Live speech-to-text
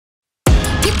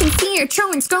You can see her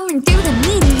scrolling through the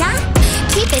media.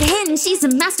 Keep it hidden, she's a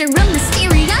master of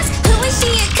mysterious. Who is she?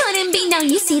 It couldn't be, now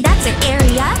you see that's her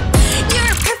area.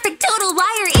 You're a perfect total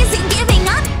liar, isn't giving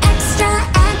up. Extra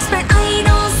expert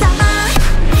idol sama.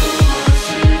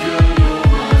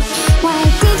 Why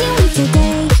did you leave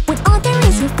today? What author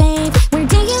is your fave? Where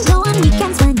do you go on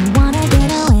weekends when you wanna get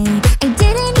away? I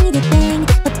didn't need a thing,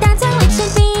 but that's how it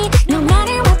should be. No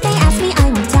matter what they ask me,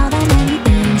 I won't tell them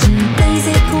anything. She plays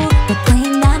it cool, but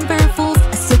playing them for fools.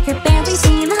 A secret barely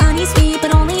seen honey sweet,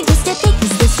 but only just a peek.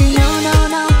 Is this your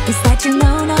no? Is that your no?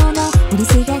 Would you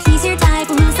say that he's your type?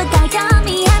 Who's the guy? Tell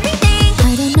me everything.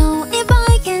 I don't know if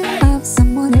I can love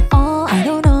someone at all. I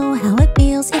don't know how it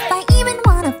feels, if I even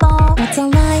wanna fall. What's a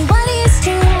lie? What is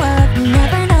true love? You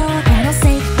never know. And I'll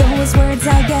say those words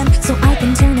again, so I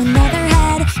can turn another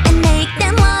head and make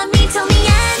them love me till the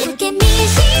end. Look at me,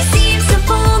 she seems to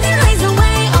pull their eyes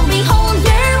away. Oh, behold,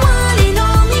 you're one and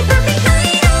only perfect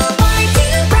idol. Far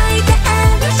too bright to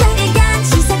ever shine again.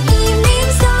 She's an evening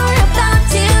star about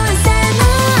to ascend.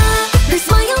 Her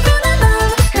smile full of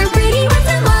love, her pretty words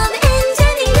of love,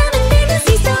 enchanting love and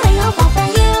fantasy. So I hope I'll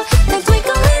find you. The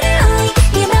twinkle in her eye,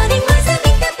 the melting voice that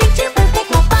make the picture perfect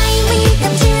will finally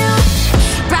come true.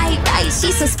 Right,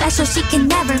 she's so special she can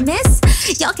never miss.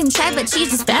 Y'all can try, but she's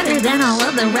just better than all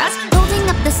of the rest. Holding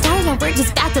up the stars, our words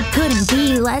just bathtub couldn't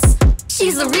be less.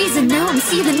 She's the reason now I'm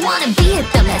seething, wanna be at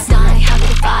the best. How could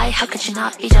it fly? How could you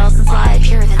not be jealous and sly?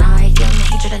 Purer than I, feeling the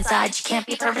hatred inside. She can't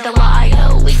be perfect, a lie.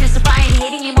 No weakness to find,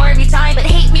 hating me more every time, but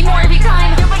hate me more every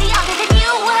time. Nobody other than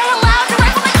you would allow to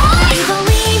rifle my heart. I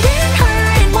believe in her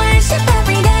and worship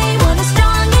every day. What a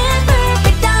strong and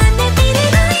perfect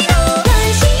undefeated idol.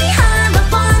 Does she have a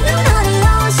fun? No, not at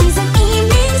all. She's an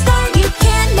evening star, you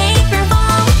can't make her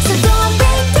fall. So don't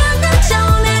break down the show,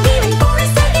 not even for a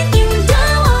second. You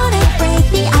don't wanna break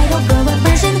the idol girl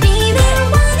immersion. Be their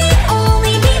one and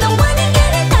only, be the one to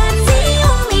get it. That's the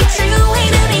only true way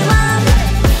to be loved.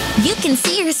 You can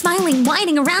see her smiling,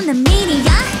 whining around the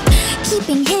media,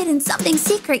 keeping hidden something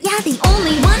secret, yeah, the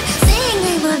only one saying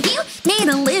I love you, made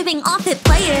a living off it,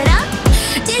 play it up.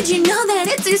 Did you know that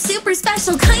it's her super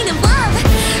special kind of love?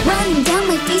 Running down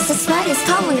my face, the sweat is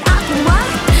colored aqua.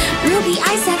 Ruby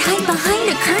eyes that hide behind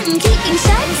a curtain, keeping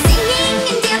shut, singing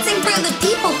and dancing for the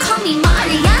people, call me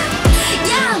Maria.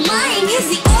 Yeah, lying is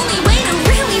the only way to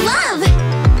really love.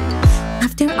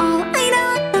 After all, I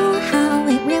don't know how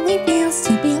it really feels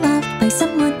to be loved by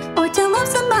someone or to love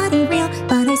somebody real,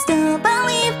 but I still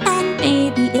believe, and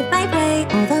maybe if I pray,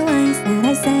 all the lines that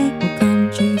I say will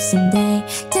come true someday.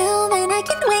 Till then I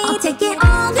can't wait to get on